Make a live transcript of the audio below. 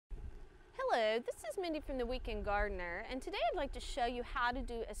Hello, this is Mindy from the Weekend Gardener, and today I'd like to show you how to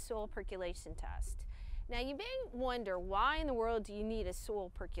do a soil percolation test. Now you may wonder, why in the world do you need a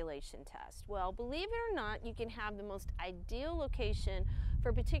soil percolation test? Well, believe it or not, you can have the most ideal location for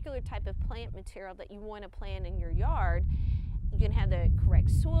a particular type of plant material that you want to plant in your yard. You can have the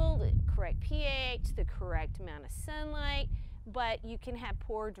correct soil, the correct pH, the correct amount of sunlight, but you can have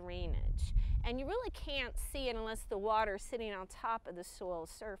poor drainage. And you really can't see it unless the water is sitting on top of the soil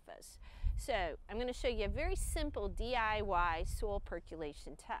surface. So I'm going to show you a very simple DIY soil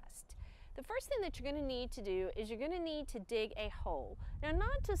percolation test. The first thing that you're going to need to do is you're going to need to dig a hole. Now,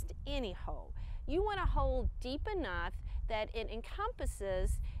 not just any hole. You want a hole deep enough that it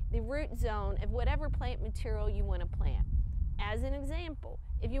encompasses the root zone of whatever plant material you want to plant. As an example,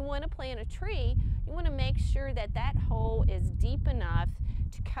 if you want to plant a tree, you want to make sure that that hole is deep enough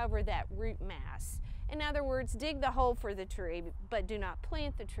to cover that root mass. In other words, dig the hole for the tree, but do not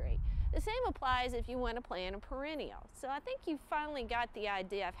plant the tree. The same applies if you want to plant a perennial. So I think you finally got the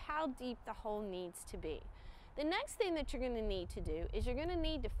idea of how deep the hole needs to be. The next thing that you're going to need to do is you're going to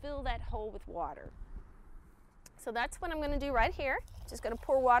need to fill that hole with water. So that's what I'm going to do right here. Just going to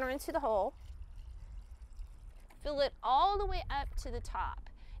pour water into the hole. Fill it all the way up to the top.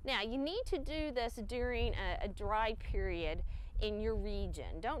 Now, you need to do this during a dry period in your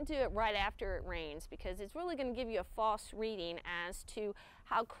region. Don't do it right after it rains, because it's really going to give you a false reading as to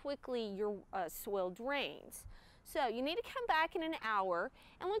how quickly your soil drains. So you need to come back in an hour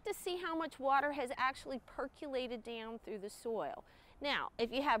and look to see how much water has actually percolated down through the soil. Now,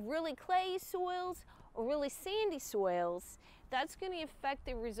 if you have really clayey soils or really sandy soils, that's going to affect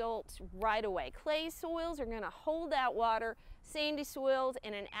the results right away. Clay soils are going to hold that water. Sandy soils,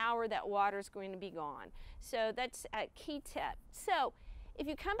 in an hour that water is going to be gone. So that's a key tip. So if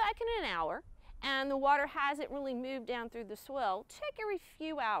you come back in an hour and the water hasn't really moved down through the soil, check every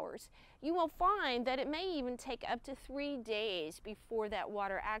few hours. You will find that it may even take up to 3 days before that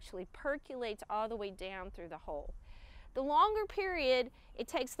water actually percolates all the way down through the hole. The longer period it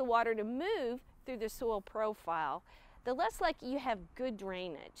takes the water to move through the soil profile, the less likely you have good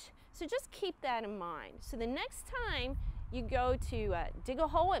drainage. So just keep that in mind. So the next time you go to dig a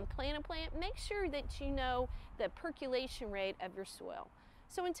hole and plant a plant, make sure that you know the percolation rate of your soil.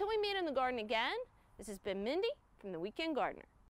 So until we meet in the garden again, this has been Mindy from the Weekend Gardener.